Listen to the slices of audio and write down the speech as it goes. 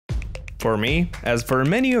For me, as for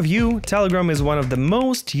many of you, Telegram is one of the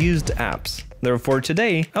most used apps. Therefore,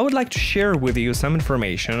 today, I would like to share with you some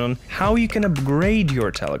information on how you can upgrade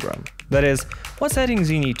your Telegram. That is, what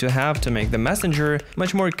settings you need to have to make the messenger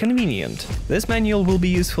much more convenient. This manual will be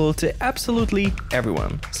useful to absolutely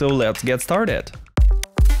everyone. So let's get started.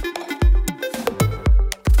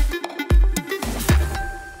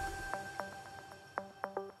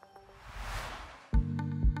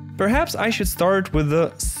 Perhaps I should start with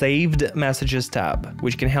the Saved Messages tab,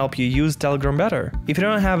 which can help you use Telegram better. If you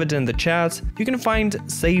don't have it in the chats, you can find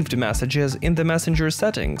Saved Messages in the Messenger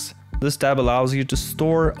settings. This tab allows you to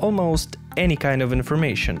store almost any kind of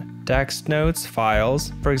information: text notes,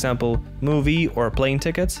 files, for example, movie or plane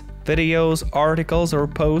tickets, videos, articles or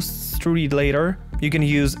posts to read later. You can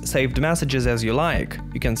use saved messages as you like.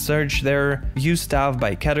 You can search there, view stuff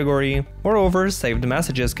by category. Moreover, saved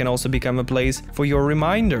messages can also become a place for your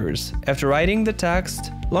reminders. After writing the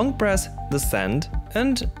text, long press the send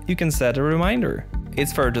and you can set a reminder.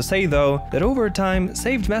 It's fair to say, though, that over time,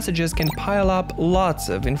 saved messages can pile up lots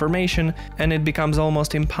of information and it becomes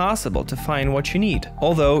almost impossible to find what you need.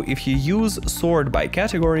 Although, if you use sort by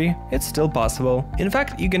category, it's still possible. In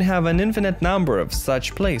fact, you can have an infinite number of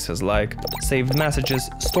such places like saved messages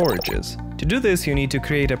storages. To do this, you need to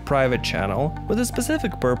create a private channel with a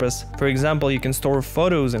specific purpose. For example, you can store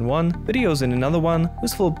photos in one, videos in another one,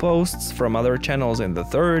 useful posts from other channels in the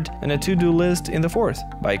third, and a to-do list in the fourth.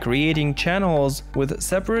 By creating channels with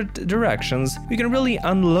separate directions, you can really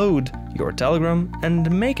unload your Telegram and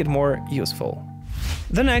make it more useful.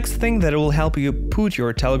 The next thing that will help you put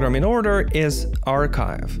your Telegram in order is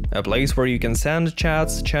Archive, a place where you can send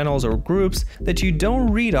chats, channels or groups that you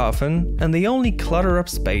don't read often and they only clutter up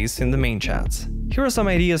space in the main chats. Here are some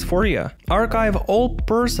ideas for you. Archive all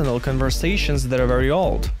personal conversations that are very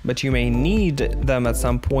old, but you may need them at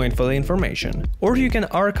some point for the information. Or you can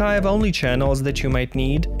archive only channels that you might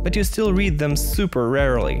need, but you still read them super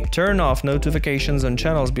rarely. Turn off notifications on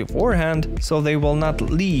channels beforehand, so they will not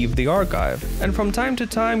leave the archive. And from time to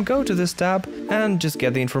time, go to this tab and just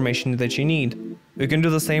get the information that you need. You can do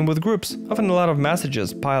the same with groups. Often a lot of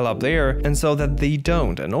messages pile up there, and so that they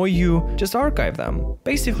don't annoy you, just archive them.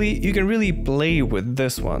 Basically, you can really play with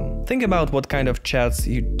this one. Think about what kind of chats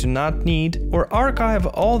you do not need, or archive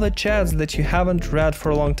all the chats that you haven't read for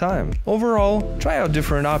a long time. Overall, try out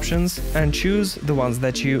different options and choose the ones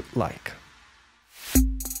that you like.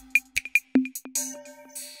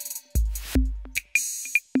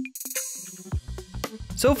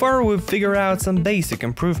 So far, we've figured out some basic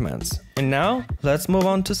improvements. And now, let's move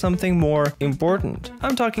on to something more important.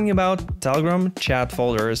 I'm talking about Telegram chat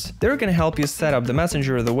folders. They're gonna help you set up the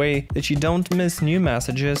messenger the way that you don't miss new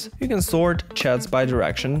messages. You can sort chats by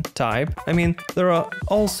direction, type. I mean, there are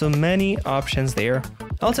also many options there.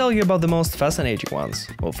 I'll tell you about the most fascinating ones.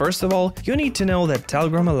 Well, first of all, you need to know that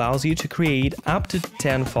Telegram allows you to create up to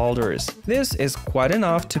 10 folders. This is quite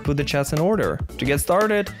enough to put the chats in order. To get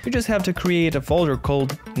started, you just have to create a folder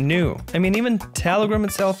called New. I mean, even Telegram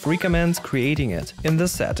itself recommends creating it. In the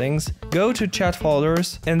settings, go to chat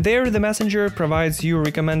folders, and there the messenger provides you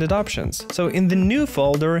recommended options. So in the New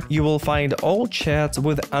folder, you will find all chats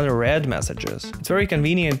with unread messages. It's very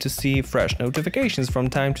convenient to see fresh notifications from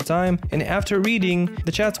time to time, and after reading,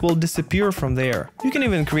 the chats will disappear from there. You can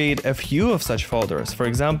even create a few of such folders, for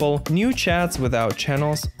example, new chats without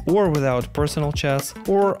channels, or without personal chats,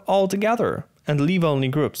 or all together, and leave only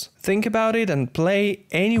groups. Think about it and play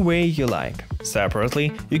any way you like.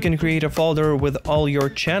 Separately, you can create a folder with all your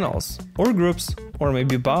channels, or groups, or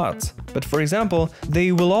maybe bots. But for example,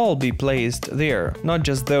 they will all be placed there, not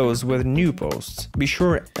just those with new posts. Be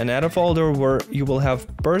sure and add a folder where you will have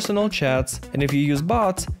personal chats, and if you use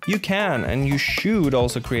bots, you can and you should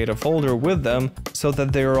also create a folder with them so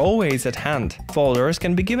that they are always at hand. Folders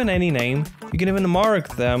can be given any name. You can even mark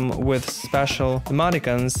them with special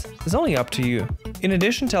emoticons. It's only up to you. In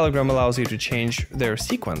addition, Telegram allows you to change their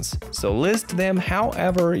sequence, so list them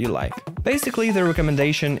however you like. Basically, the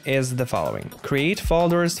recommendation is the following: create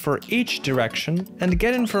folders for each direction and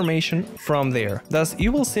get information from there. Thus,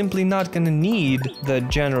 you will simply not gonna need the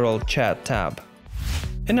general chat tab.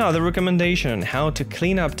 Another recommendation on how to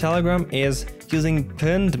clean up Telegram is using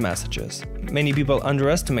pinned messages. Many people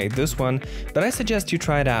underestimate this one, but I suggest you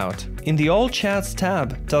try it out. In the All Chats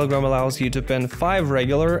tab, Telegram allows you to pin 5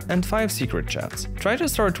 regular and 5 secret chats. Try to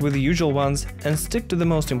start with the usual ones and stick to the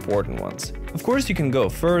most important ones. Of course, you can go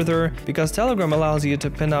further, because Telegram allows you to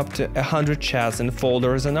pin up to 100 chats in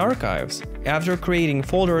folders and archives. After creating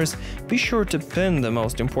folders, be sure to pin the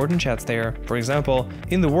most important chats there. For example,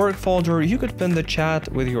 in the work folder, you could pin the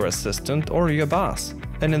chat with your assistant or your boss.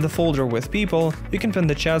 and in the folder with people, you can pin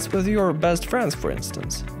the chats with your best friends, for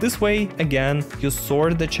instance. This way, again, you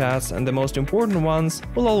sort the chats and the most important ones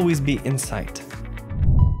will always be in sight.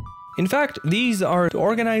 In fact, these are to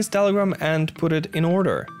organize Telegram and put it in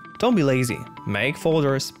order. Don't be lazy. Make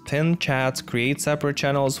folders, pin chats, create separate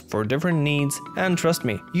channels for different needs, and trust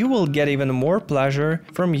me, you will get even more pleasure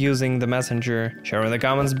from using the Messenger. Share in the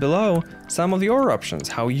comments below some of your options,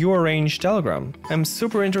 how you arrange Telegram. I'm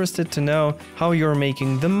super interested to know how you're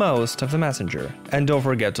making the most of the Messenger. And don't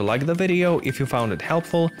forget to like the video if you found it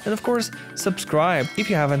helpful, and of course, subscribe if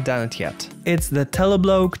you haven't done it yet. It's the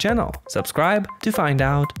Teleblog channel. Subscribe to find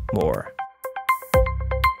out more.